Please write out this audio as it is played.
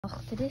Ugh,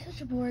 today's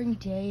such a boring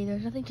day.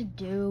 There's nothing to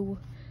do.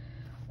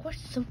 Wish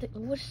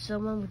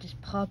someone would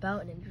just pop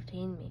out and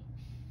entertain me.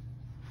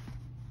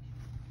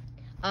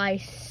 I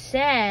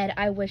said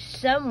I wish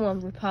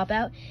someone would pop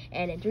out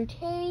and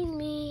entertain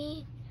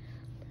me.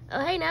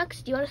 Oh, hey,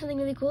 Nux, do you want something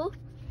really cool?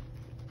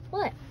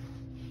 What?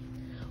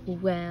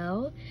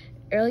 Well,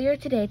 earlier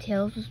today,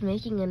 Tails was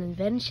making an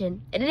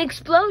invention, and it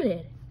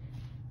exploded.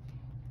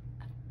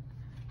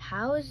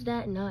 How is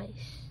that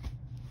nice?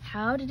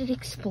 How did it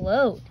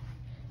explode?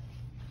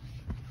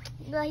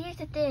 Well, here's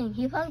the thing.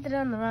 He plugged it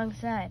on the wrong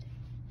side.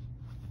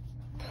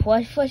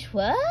 What?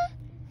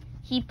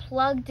 He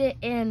plugged it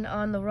in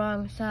on the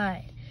wrong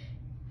side.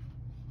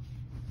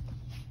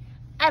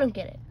 I don't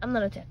get it. I'm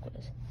not a tech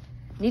whiz.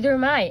 Neither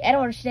am I. I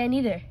don't understand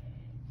either.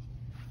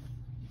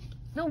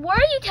 Then why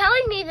are you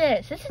telling me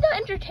this? This is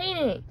not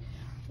entertaining.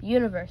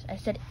 Universe, I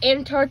said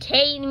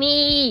entertain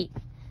me.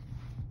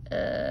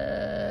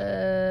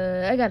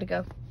 I gotta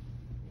go.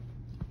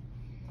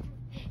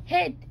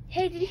 Hey,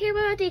 did you hear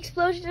about the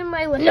explosion in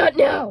my lab? Not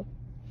now.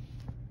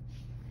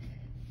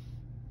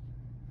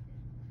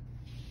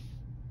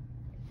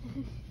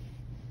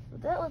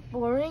 Would that look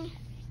boring?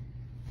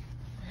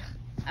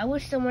 I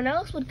wish someone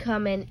else would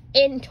come and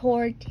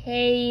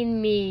entertain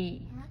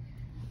me.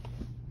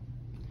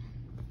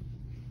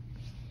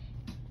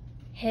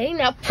 Hey,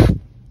 now.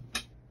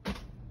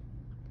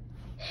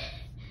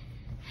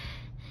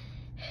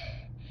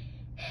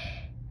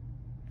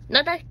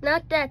 Not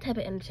that type of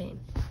entertain.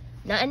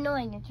 Not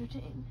annoying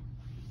entertain.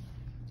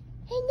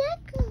 Hey,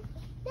 Knuckles,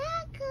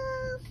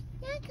 Knuckles,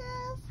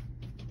 Knuckles,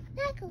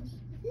 Knuckles,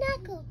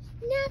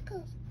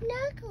 Knuckles,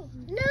 Knuckles,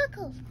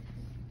 Knuckles.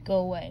 Go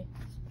away.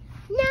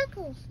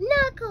 Knuckles,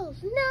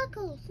 Knuckles,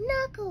 Knuckles,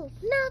 Knuckles,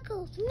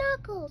 Knuckles,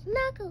 Knuckles,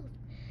 Knuckles.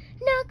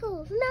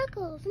 Knuckles,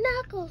 Knuckles,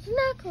 Knuckles, Knuckles,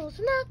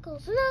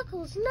 Knuckles,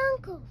 Knuckles,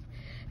 Knuckles,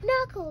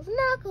 Knuckles,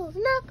 Knuckles,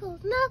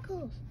 Knuckles,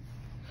 Knuckles.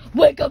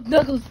 Wake up,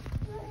 Knuckles!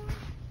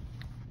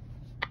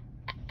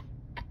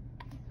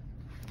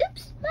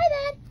 Oops, my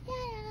bad.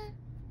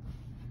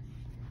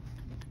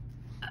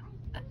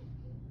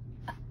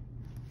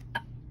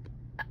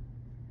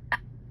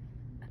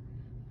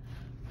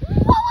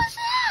 What was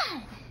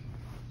that?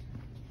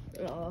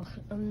 Oh,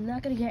 I'm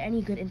not gonna get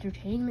any good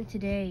entertainment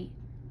today.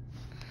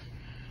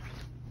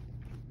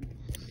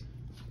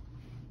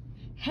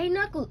 Hey,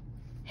 Knuckles!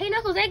 Hey,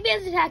 Knuckles!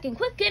 Eggman's attacking!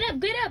 Quick, get up!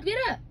 Get up! Get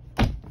up!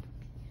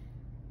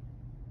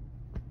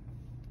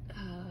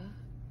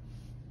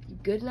 You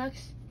good,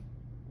 Nux?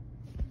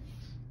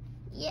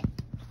 Yeah.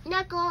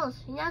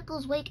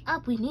 Knuckles, wake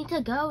up. We need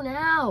to go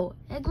now.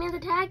 Eggman's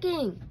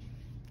attacking.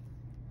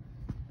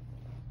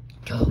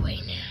 Go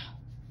away now,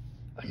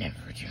 or never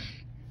return.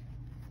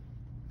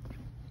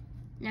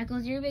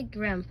 Knuckles, you're a big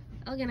grump.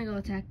 We're gonna go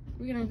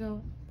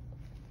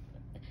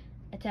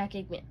attack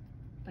Eggman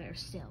by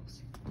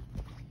ourselves.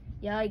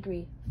 Yeah, I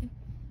agree.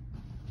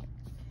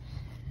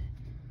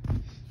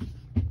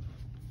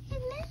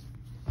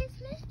 Is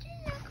Mr.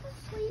 Knuckles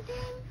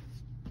sleeping?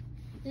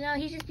 No,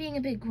 he's just being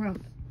a big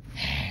grump.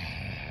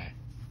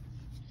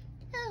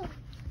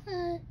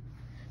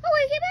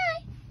 Okay,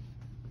 bye.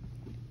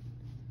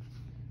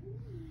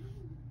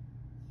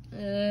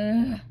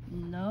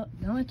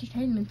 No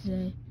entertainment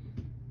today.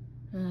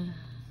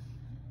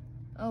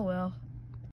 Oh well.